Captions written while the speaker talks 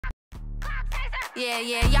Yeah,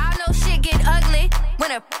 y'all know shit get ugly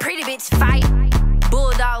when a pretty bitch fight.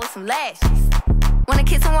 Bulldog with some lashes. Wanna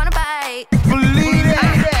kiss and wanna bite. Believe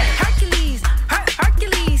that. Hercules,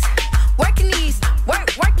 Hercules. Working these,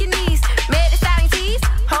 working these. Made the styling tease.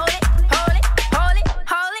 Hold it, hold it, hold it,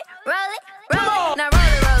 hold it. Roll it, roll it. Now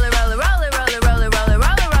roll it, roll it, roll it, roll it, roll it, roll it, roll it,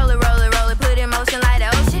 roll it, roll it, roll it, roll it. Put it in motion like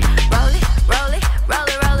the ocean. Roll it, roll it, roll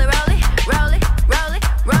it, roll it, roll it, roll it, roll it,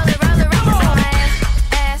 roll it, roll it, roll it. On my ass,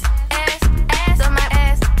 ass, ass, on my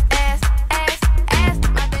ass, ass, ass,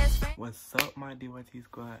 my best friend. What's up, my DYT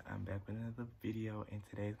squad? I'm back with another video, and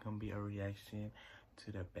today's gonna be a reaction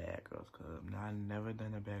to the Bad Girls Club. Now, I've never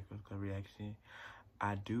done a Bad Girls Club reaction.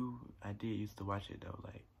 I did used to watch it though.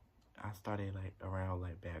 Like, I started like around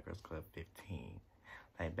like Bad Girls Club 15.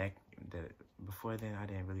 Like before then, I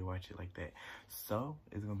didn't really watch it like that. So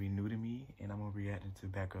it's gonna be new to me, and I'm gonna be reacting to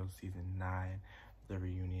Bad Girls season 9, the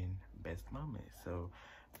reunion best moment. So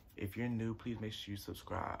if you're new, please make sure you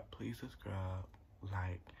subscribe. Please subscribe,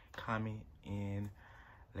 like, comment, and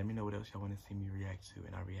let me know what else y'all want to see me react to,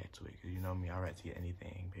 and I'll react to it. Because you know me, I'll react to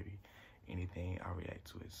anything, baby. Anything, I'll react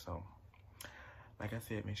to it. So, like I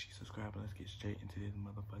said, make sure you subscribe, and let's get straight into this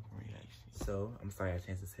motherfucking reaction. So, I'm sorry I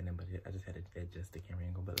changed the setting, but I just had to adjust the camera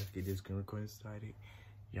angle. But let's get this screen recording started.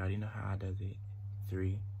 You already know how I does it.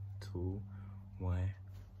 3, 2, 1,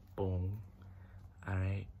 boom.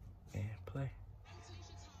 Alright, and play.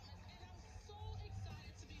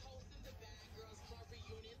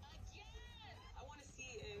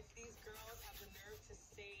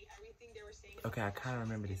 Okay, I kind of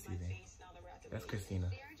remember this season. That's Christina.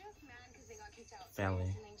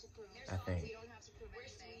 Fallon, I think.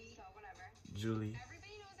 Julie.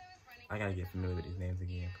 I gotta get familiar with these names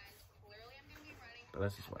again. But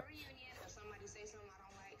let's just watch.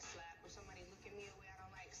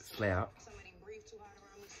 Slap.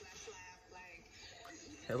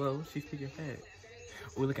 Hello, she's speaking fast.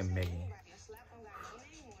 Ooh, look at Megan.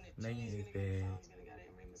 Megan is bad.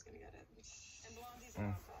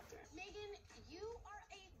 Megan, you are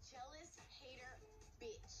a jealous hater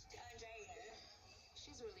bitch.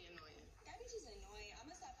 She's really annoying. That bitch is annoying. I'm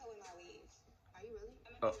gonna stop her with my weave. Are you really?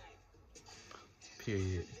 Oh.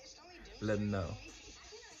 Period. Let them know. I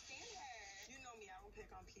cannot stand her. You know me, I don't pick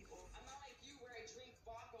on people. I'm not like you where I drink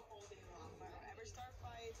vodka all day long. If I don't ever start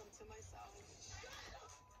fights, I'm to myself.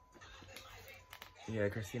 Yeah,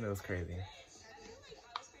 Christina was crazy.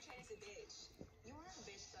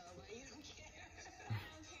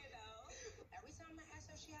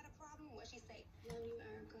 What she say? Love you,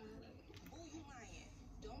 Erica. Boo, you lying.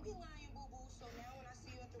 Don't be lying, boo boo. So now when I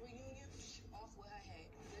see you at the reunion, off with her head.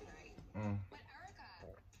 Good night. But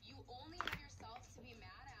Erica, you only have yourself to be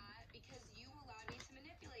mad at because you allowed me to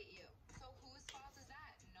manipulate you. So whose fault is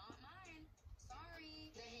that? Not mine.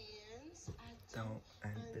 Sorry. The hands. I Don't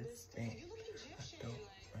understand. You look Egyptian. Don't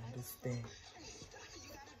understand.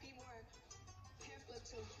 You gotta be more careful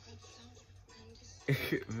too.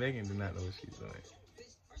 Megan did not know what she's doing.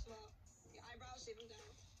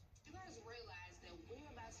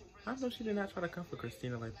 I know she did not try to come for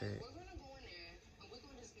Christina like that. We're gonna go in there and we're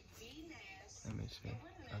gonna just be nasty. Let me see.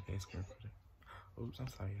 Okay, screen recording. Oops, I'm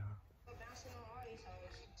sorry, y'all. We're bouncing on all these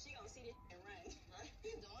hoes. She gonna see this and run.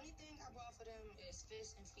 The only thing I brought for them is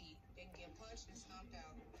fists and feet. They can get punched and stomped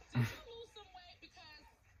out. Did you lose some weight? Because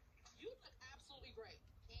you look absolutely great.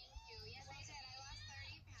 Thank you. Yes, I did. I lost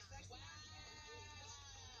 30 pounds. Wow.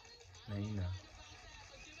 Now you know.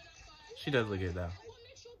 She does look good though. What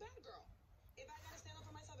makes you a bad girl? If I gotta stand up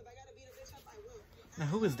for myself, if I gotta beat a bitch up, I will. Now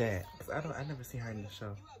who is that? 'Cause I never seen her in the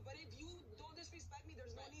show. But if you don't disrespect me,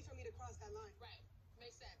 there's no need for me to cross that line. Right.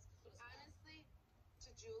 Makes sense. Honestly,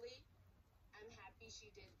 to Julie, I'm happy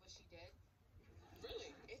she did what she did.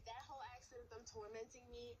 Really? If that whole accident, them tormenting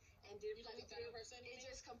me and didn't You put me like a better through, person? it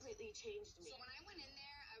just completely changed me. So when I went in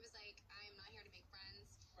there, I was like, I am not here to make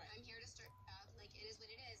friends. Right. I'm here to start out. Like, it is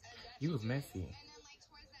what it is. You was messy. And then, like,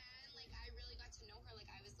 towards the end, like, I really got to know her. Like,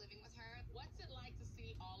 I was living with her. What's it like to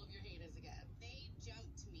see all of your haters again? They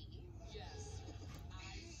jumped me. Yes.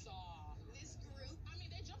 I saw. This group. I mean,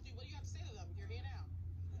 they jumped you. What do you have to say to them? You're here now.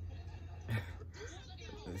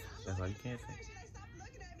 That's all you can say. Should I stop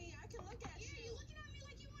looking at me? I can look at Yeah, you. you're looking at me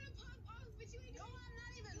like you want to pop off, but you ain't doing. I'm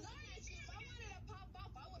not even looking at you. If I wanted to pop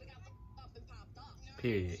off, I would have got the up and popped off.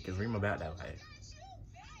 Period. Because Rima about that life. Look at you.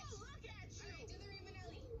 Alright, do the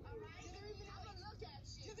Remanelli. Alright? Do the Remanelli. I'm gonna look at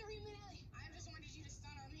you. Do the Remanelli. I just wanted you to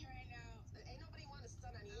stun on me right now. Ain't nobody want to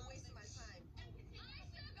stun on you. You're wasting my time.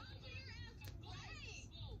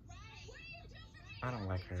 I don't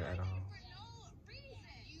like her at all.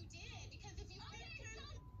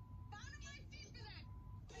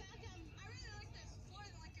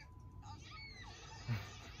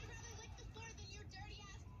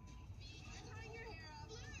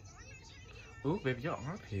 Ooh, baby, your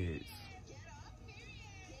armpits.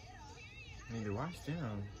 I need to wash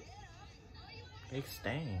them. They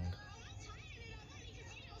stained.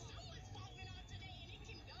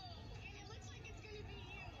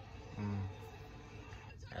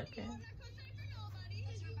 Okay.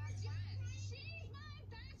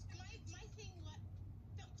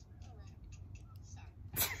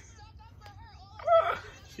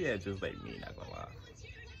 She had just like me, not gonna lie.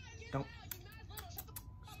 Don't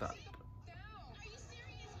stop.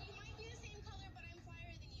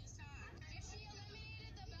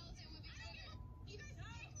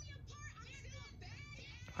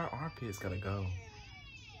 Her armpits gotta go.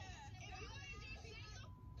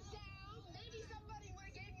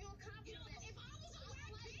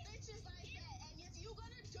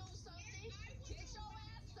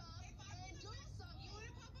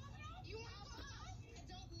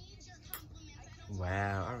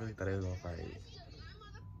 Wow, I really thought they was gonna fight.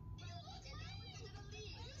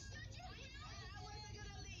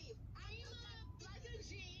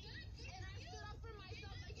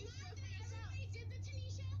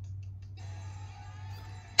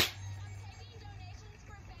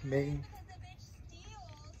 Megan.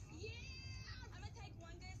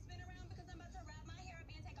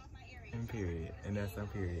 And period. And that's a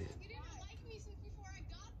period.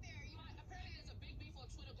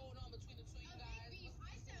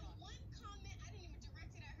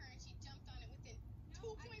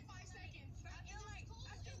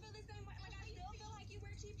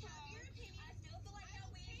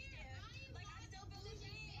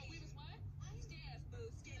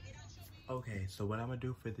 Okay, so what I'm gonna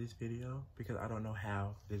do for this video, because I don't know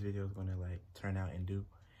how this video is gonna like turn out and do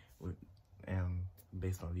with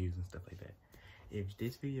based on views and stuff like that. If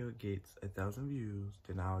this video gets 1,000 views,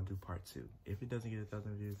 then I'll do part 2. If it doesn't get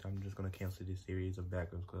 1,000 views, I'm just gonna cancel this series of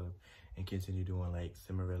Bad Girls Club and continue doing like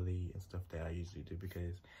similarly and stuff that I usually do,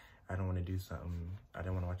 because I don't want to do something, I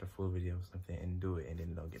don't want to watch a full video or something and do it and then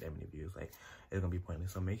it don't get that many views. Like, it's gonna be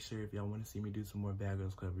pointless. So make sure if y'all want to see me do some more Bad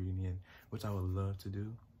Girls Club reunion, which I would love to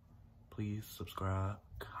do, please subscribe,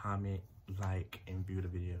 comment, like, and view the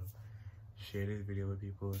video. Share this video with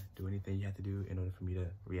people. Do anything you have to do in order for me to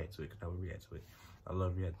react to it, because I will react to it. I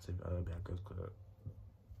love reacting to Bad Girls Club.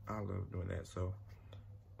 I love doing that. So,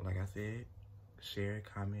 like I said, share,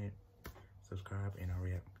 comment, subscribe, and I'll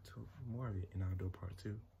react to more of it, and I'll do a part 2.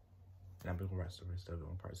 And I'm gonna watch the rest of it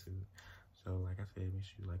on part 2. So, like I said, make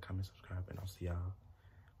sure you like, comment, subscribe, and I'll see y'all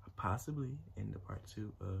possibly in the part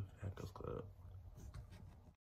 2 of Bad Girls Club.